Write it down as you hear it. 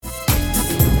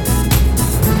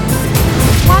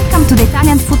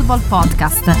Football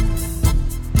Podcast.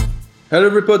 Hello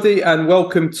everybody and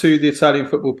welcome to the Italian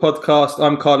Football Podcast.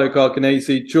 I'm Carlo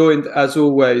Garganese, joined as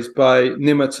always by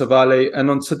Nima Tavali, and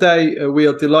on today we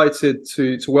are delighted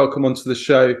to welcome onto the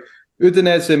show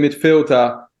Udinese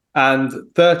midfielder and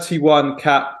 31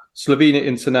 cap Slovenia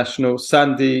international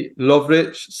Sandi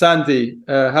Lovrić. Sandi,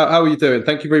 how are you doing?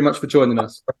 Thank you very much for joining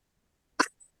us.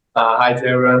 Hi to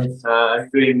everyone. I'm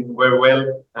doing very well.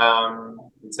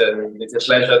 It's a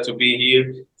pleasure to be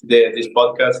here today at this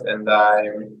podcast, and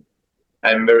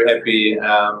I'm very happy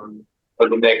for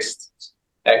the next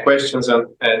questions and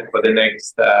for the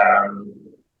next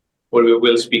what we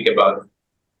will speak about.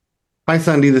 Hi,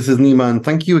 Sandi. This is Nima, and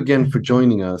thank you again for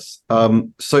joining us.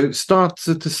 To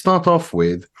start off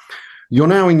with, you're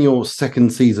now in your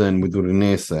second season with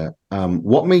Udinese.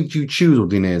 What made you choose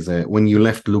Udinese when you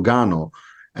left Lugano,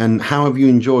 and how have you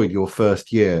enjoyed your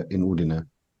first year in Udine?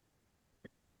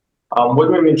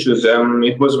 What made me choose?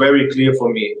 It was very clear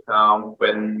for me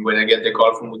when I get the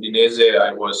call from Udinese.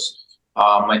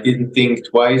 I didn't think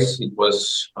twice. It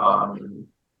was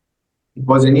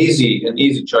an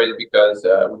easy choice because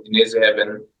Udinese have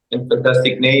a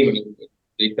fantastic name in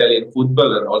the Italian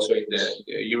football and also in the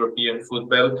European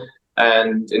football.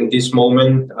 And in this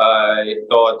moment, I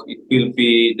thought it will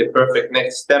be the perfect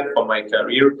next step for my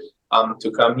career.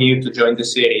 To come here to join the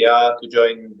Serie A, to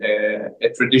join a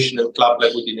traditional club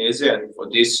like Udinese, and for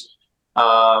this,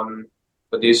 how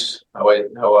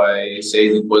I say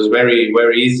it was very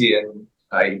easy, and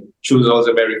I choose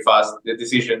also very fast. The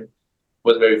decision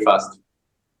was very fast.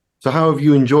 So, how have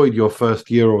you enjoyed your first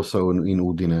year or so in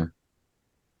Udine?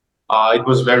 It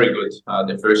was very good.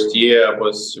 The first year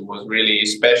was really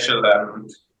special.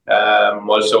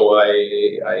 Also,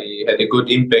 I had a good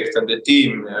impact on the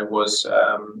team. I was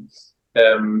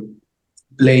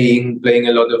playing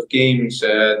a lot of games.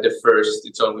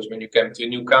 It's always when you come to a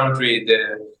new country,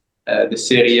 the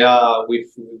Serie A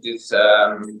with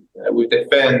the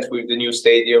fans, with the new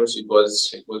stadiums. It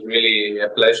was really a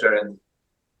pleasure,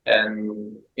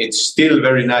 and it's still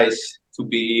very nice to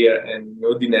be here in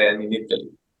Udine and in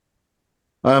Italy.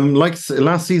 Like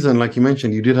last season, like you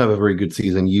mentioned, you did have a very good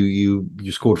season. You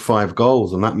scored 5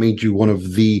 goals, and that made you one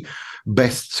of the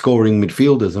best scoring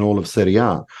midfielders in all of Serie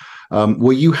A.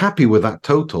 Were you happy with that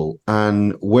total?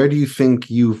 And where do you think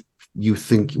you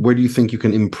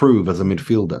can improve as a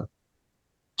midfielder?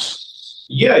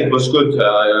 Yeah, it was good.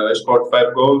 I scored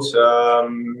 5 goals.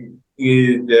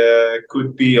 It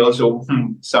could be also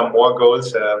some more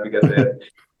goals because I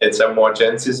had some more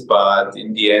chances. But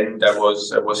in the end, I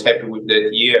was happy with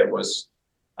that year. I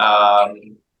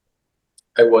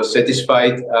was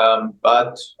satisfied.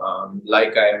 But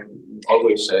like I'm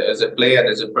always as a player and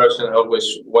as a person, I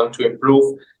always want to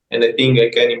improve, and I think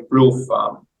I can improve.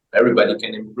 Everybody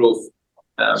can improve.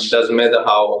 Doesn't matter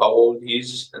how old he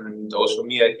is, and also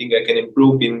me. I think I can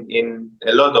improve in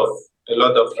a lot of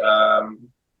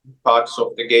parts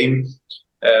of the game.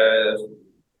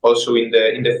 Also in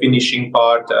the finishing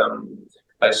part.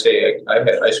 I say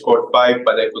I scored 5,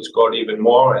 but I could score even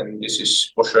more, and this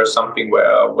is for sure something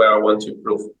where I want to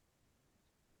improve.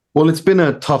 Well, it's been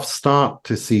a tough start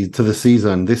to the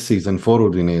season this season for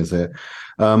Udinese,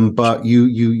 but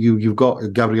you've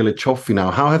got Gabriele Cioffi now.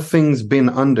 How have things been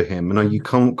under him, and are you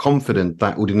confident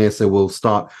that Udinese will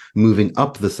start moving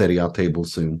up the Serie A table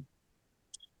soon?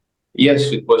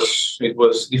 Yes, it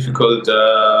was difficult.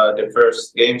 The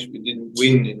first games we didn't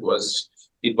win.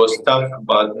 It was tough,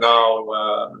 but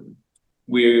now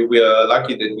we are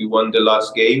lucky that we won the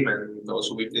last game, and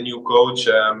also with the new coach,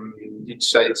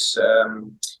 it's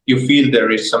you feel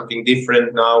there is something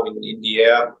different now in the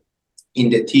air, in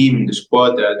the team, in the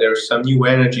squad. There's some new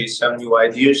energy, some new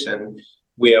ideas, and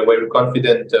we are very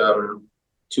confident to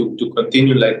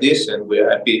continue like this, and we're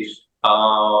happy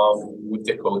with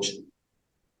the coach.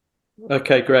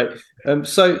 Okay, great.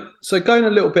 So going a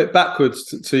little bit backwards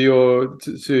to your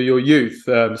youth,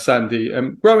 Sandi.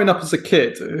 Growing up as a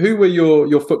kid, who were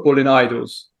your footballing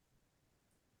idols?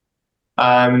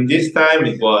 This time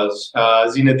it was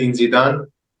Zinedine Zidane.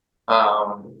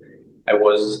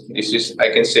 I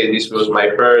can say this was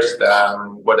my first.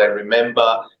 What I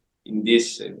remember in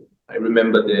this, I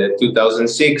remember the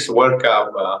 2006 World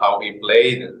Cup, how he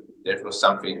played. That was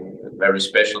something very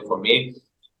special for me.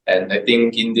 And I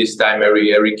think in this time,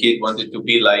 every kid wanted to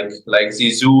be like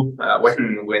Zizou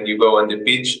when you go on the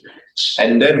pitch.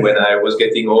 And then when I was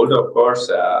getting older, of course,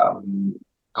 how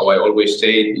I always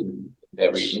say in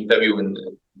every interview,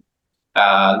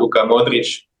 Luka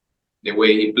Modrić, the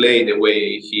way he played, the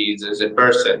way he is as a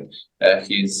person,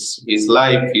 his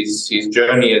life, his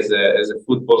journey as a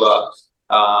footballer,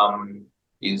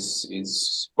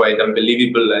 is quite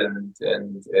unbelievable and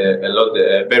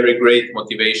a very great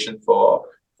motivation for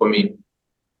me.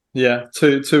 Yeah,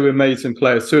 two amazing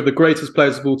players, two of the greatest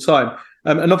players of all time.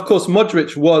 And of course,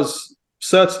 Modrić was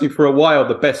certainly for a while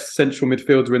the best central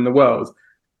midfielder in the world.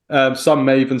 Some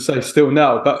may even say still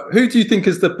now. But who do you think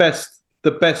is the best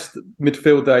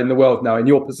midfielder in the world now in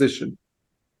your position?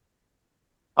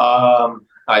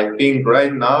 I think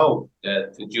right now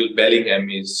that Jude Bellingham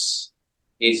is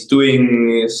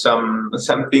doing some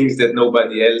things that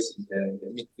nobody else in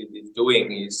the midfield is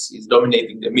doing. He's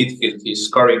dominating the midfield. He's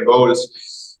scoring goals.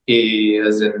 He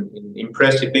has an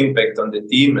impressive impact on the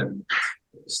team, and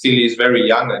still he's very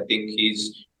young. I think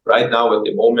he's right now at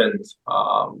the moment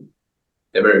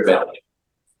the very best.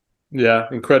 Yeah,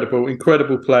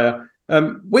 incredible player.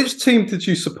 Which team did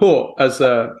you support as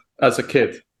a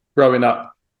kid growing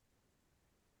up?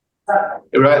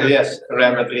 Right, yes,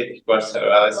 Real Madrid, of course.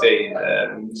 I say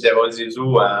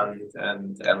Zizou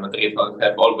and Real Madrid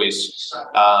have always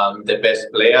the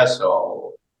best players.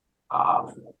 So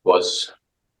was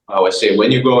I would say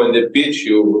when you go on the pitch,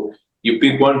 you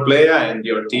pick one player and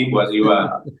your team was you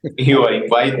are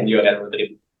invited your Real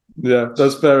Madrid. Yeah,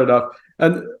 that's fair enough.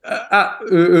 And at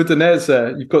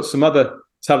Udinese, you've got some other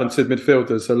talented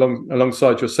midfielders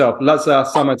alongside yourself. Lazar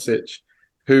Samacic,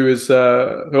 who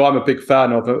I'm a big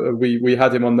fan of. We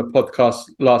had him on the podcast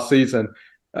last season.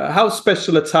 How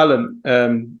special a talent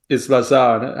is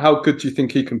Lazar, and how good do you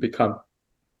think he can become?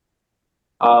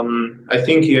 I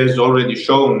think he has already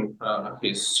shown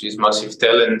his massive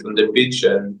talent on the pitch,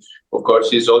 and of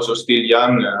course he's also still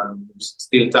young.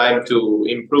 Still time to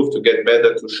improve, to get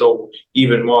better, to show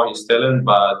even more his talent.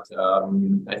 But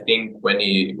I think when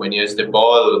he has the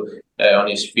ball on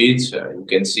his feet, you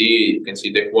can see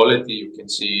the quality, you can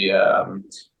see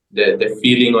the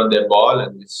feeling on the ball,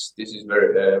 and this is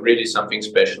very really something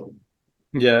special.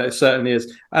 Yeah, it certainly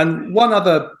is. And one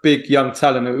other big young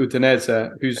talent at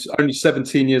Udinese, who's only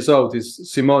 17 years old,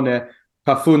 is Simone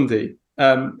Pafundi.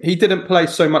 He didn't play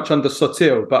so much under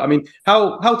Sotil, but I mean,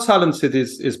 how talented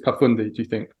is Pafundi, do you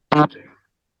think?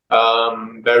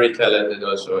 Very talented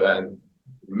also, and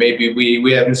maybe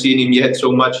we haven't seen him yet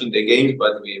so much in the games,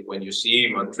 but when you see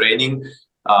him on training,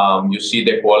 you see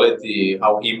the quality,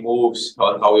 how he moves,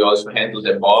 how he also handles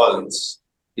the ball.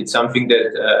 It's something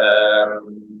that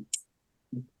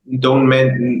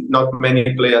not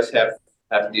many players have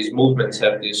these movements,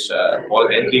 have this ball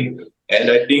handling. And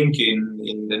I think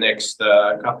in the next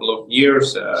couple of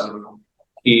years,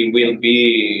 he will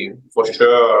be for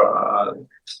sure,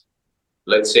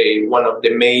 let's say, one of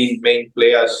the main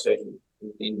players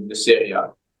in the Serie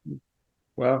A.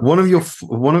 Wow. One of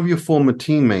your former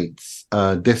teammates,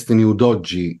 Destiny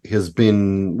Udogie, he's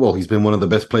been one of the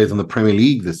best players in the Premier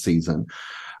League this season.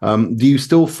 Do you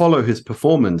still follow his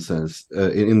performances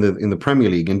in the Premier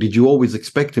League, and did you always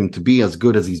expect him to be as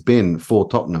good as he's been for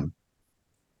Tottenham?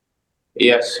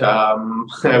 Yes,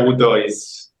 Udo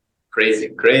is crazy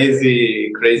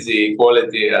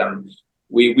quality.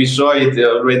 We saw it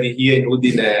already here in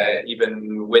Udine.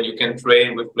 Even when you can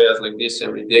train with players like this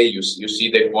every day, you see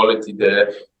the quality,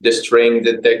 the strength,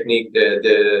 the technique,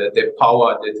 the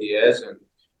power that he has, and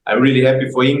I'm really happy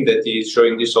for him that he's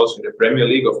showing this also in the Premier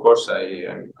League. Of course,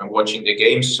 I'm watching the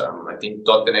games. I think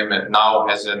Tottenham now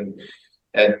has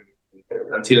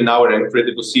until now an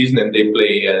incredible season, and they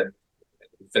play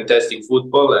fantastic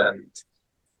football. And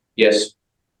yes,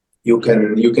 you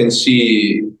can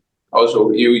see also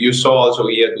you saw also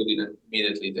here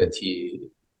immediately that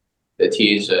he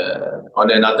is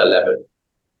on another level.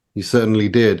 You certainly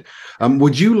did.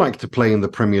 Would you like to play in the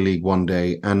Premier League one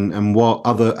day? And what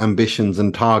other ambitions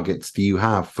and targets do you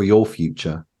have for your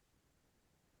future?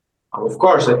 Of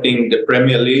course, I think the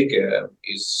Premier League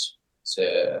is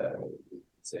an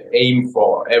aim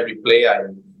for every player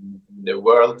in the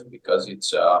world, because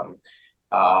it's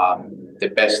the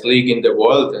best league in the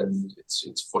world, and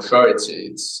it's for sure it's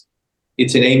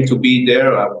an aim to be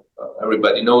there.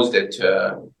 Everybody knows that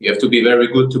you have to be very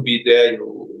good to be there.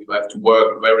 You have to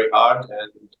work very hard,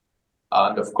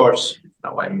 and of course,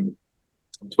 now I'm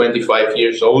 25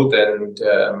 years old, and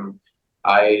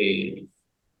I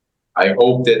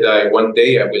hope that one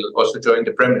day I will also join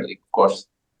the Premier League, of course.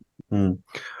 Mm.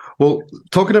 Well,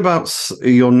 talking about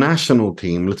your national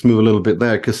team, let's move a little bit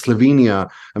there, because Slovenia,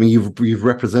 I mean, you've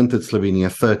represented Slovenia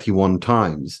 31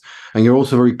 times, and you're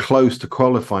also very close to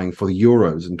qualifying for the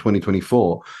Euros in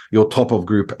 2024. You're top of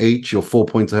Group H, you're 4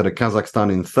 points ahead of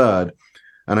Kazakhstan in third.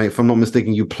 And if I'm not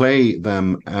mistaken, you play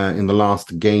them in the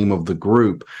last game of the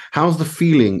group. How's the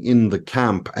feeling in the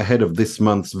camp ahead of this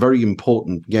month's very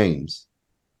important games?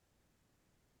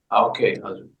 Okay.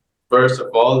 first of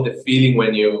all, the feeling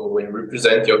when you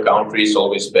represent your country is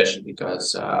always special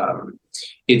because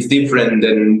it's different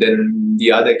than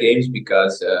the other games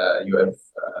because you have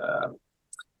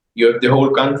the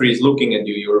whole country is looking at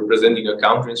you. You're representing a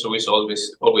country, so it's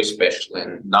always special.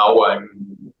 And now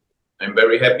I'm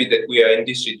very happy that we are in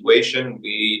this situation.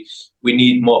 We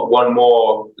need one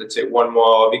more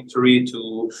victory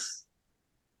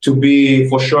to be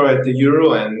for sure at the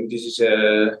Euro, and this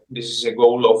is a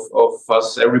goal of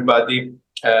us, everybody,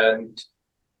 and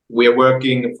we are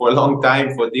working for a long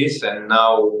time for this. And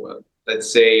now,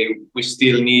 let's say we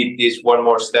still need this one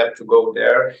more step to go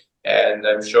there, and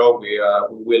I'm sure we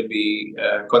will be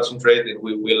concentrated.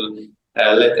 We will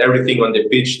let everything on the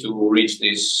pitch to reach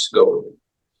this goal.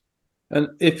 And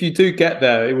if you do get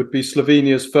there, it would be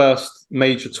Slovenia's first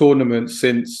major tournament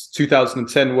since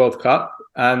 2010 World Cup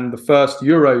and the first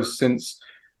Euros since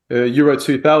Euro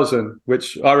 2000,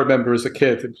 which I remember as a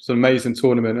kid. It was an amazing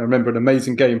tournament. I remember an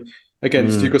amazing game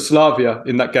against Yugoslavia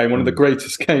in that game, one of the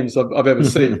greatest games I've ever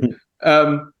seen.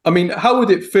 I mean, how would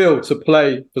it feel to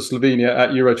play for Slovenia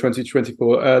at Euro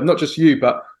 2024? Not just you,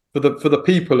 but for the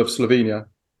people of Slovenia.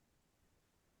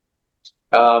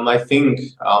 I think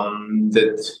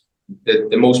that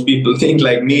the most people think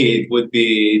like me, it would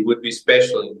be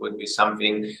special. It would be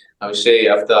something, I would say,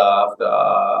 after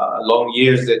long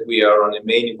years that we are on a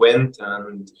main event,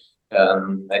 and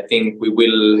I think we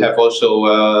will have also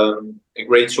a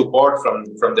great support from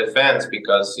the fans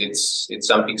because it's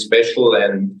something special,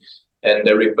 and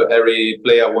every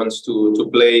player wants to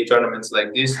play tournaments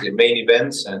like this, the main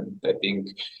events, and I think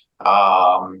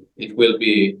it would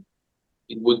be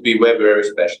very, very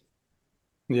special.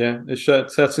 Yeah, it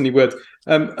certainly would.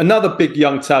 Another big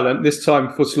young talent, this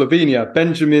time for Slovenia,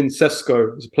 Benjamin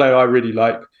Sesko, is a player I really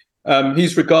like.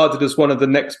 He's regarded as one of the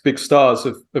next big stars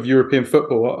of European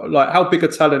football. Like, how big a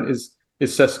talent is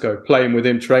Sesko? Playing with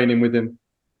him, training with him.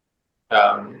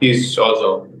 He's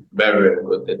also very, very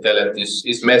good. The talent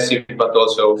is massive, but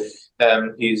also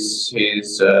he's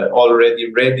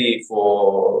already ready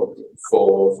for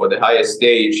the highest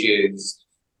stage.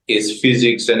 His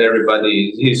physics and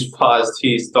everybody, he's fast,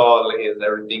 he's tall, he has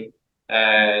everything,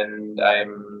 and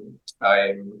I'm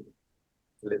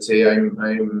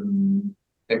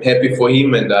happy for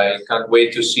him, and I can't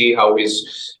wait to see how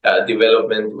his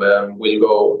development will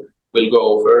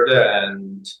go further,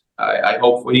 and I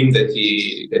hope for him that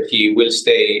he will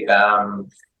stay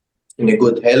in a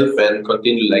good health and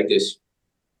continue like this.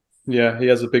 Yeah, he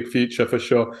has a big future for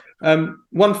sure.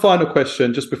 One final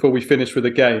question just before we finish with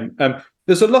the game.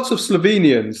 There's a lot of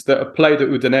Slovenians that have played at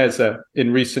Udinese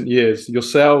in recent years.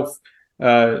 Yourself,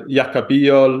 Jaka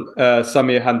Bijol,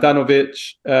 Samir Handanovic,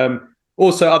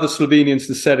 also other Slovenians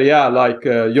in Serie A like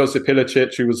Josip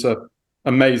Ilicic, who was an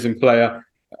amazing player.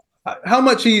 How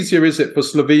much easier is it for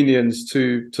Slovenians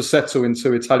to settle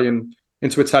into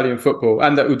Italian football,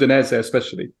 and at Udinese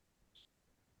especially?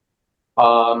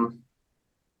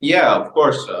 Yeah, of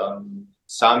course.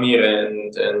 Samir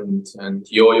and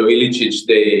Jojo Ilicic,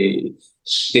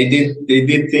 they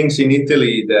did things in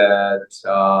Italy that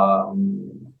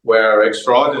were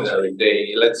extraordinary.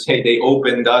 They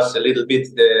opened us a little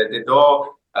bit the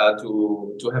door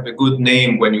to have a good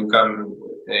name when you come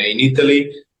in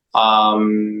Italy.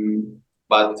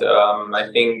 But I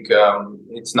think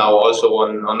it's now also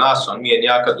on us, on me and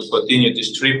Jaka, to continue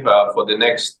this trip for the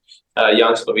next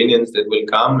young Slovenians that will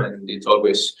come, and it's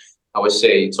always, I would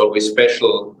say, it's always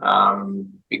special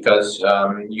because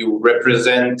you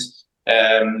represent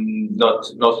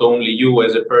not only you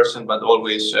as a person, but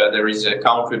always there is a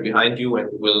country behind you, and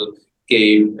you will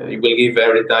give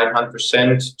every time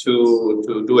 100%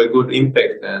 to do a good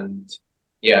impact. And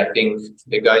yeah, I think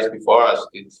the guys before us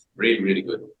did really, really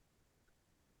good.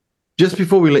 Just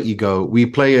before we let you go, we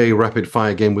play a rapid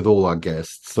fire game with all our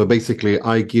guests. So basically,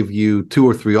 I give you 2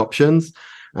 or 3 options,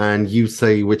 and you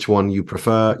say which one you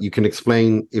prefer. You can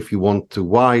explain if you want to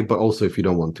why, but also if you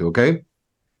don't want to, okay?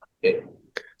 Okay.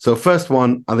 So first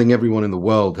one, I think everyone in the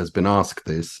world has been asked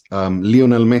this.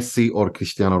 Lionel Messi or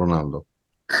Cristiano Ronaldo?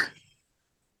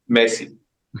 Messi.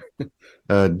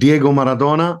 Diego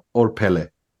Maradona or Pele?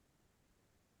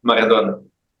 Maradona.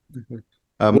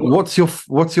 What's your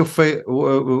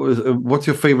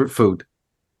favorite food?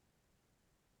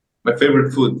 My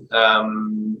favorite food,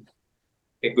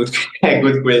 a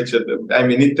good question.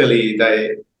 I'm in Italy.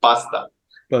 Pasta.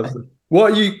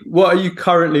 What are you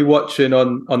currently watching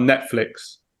on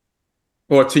Netflix,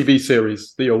 or a TV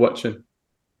series that you're watching?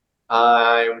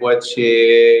 I'm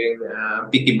watching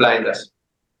Peaky Blinders.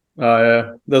 Oh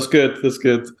yeah, that's good. That's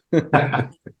good.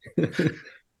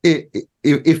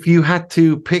 If you had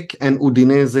to pick an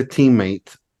Udinese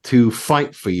teammate to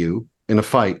fight for you in a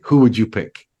fight, who would you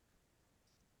pick?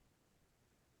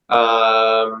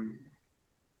 I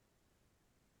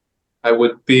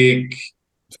would pick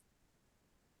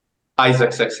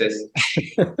Isaac Success.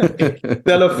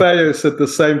 Delofeo said the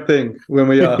same thing when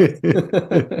we asked.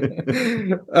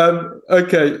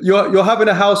 Okay, you're having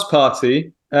a house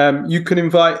party. You can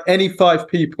invite any 5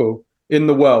 people in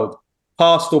the world,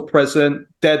 past or present,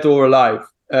 dead or alive,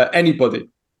 anybody,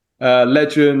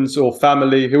 legends or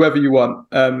family, whoever you want.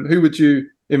 Who would you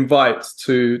invite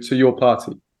to your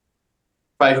party?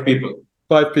 5 people.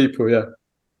 5 people, yeah.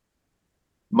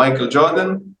 Michael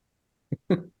Jordan,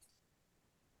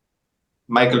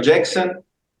 Michael Jackson,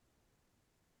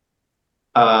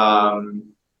 All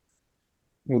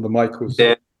the Michaels.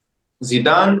 then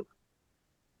Zidane,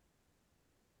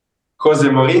 Jose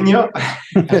Mourinho,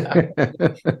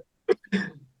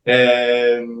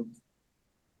 and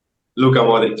Luka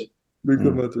Modric.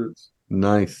 Luka Modric.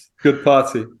 Nice. Good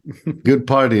party. Good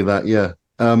party, that, yeah.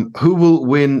 Who will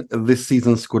win this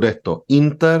season's Scudetto?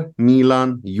 Inter,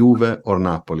 Milan, Juve, or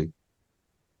Napoli?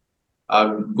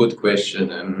 Good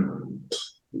question.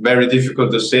 Very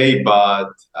difficult to say, but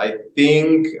I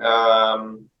think,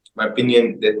 my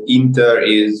opinion, that Inter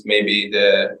is maybe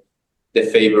the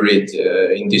favorite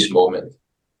in this moment.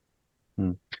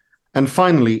 And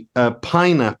finally,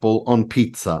 pineapple on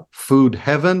pizza. Food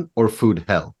heaven or food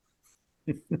hell?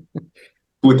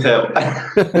 Food hell.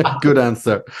 Good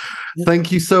answer.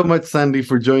 Thank you so much, Sandi,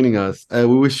 for joining us. We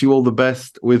wish you all the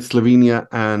best with Slovenia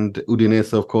and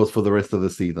Udinese, of course, for the rest of the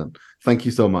season. Thank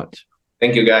you so much.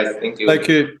 Thank you, guys. Thank you.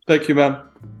 Thank you, man.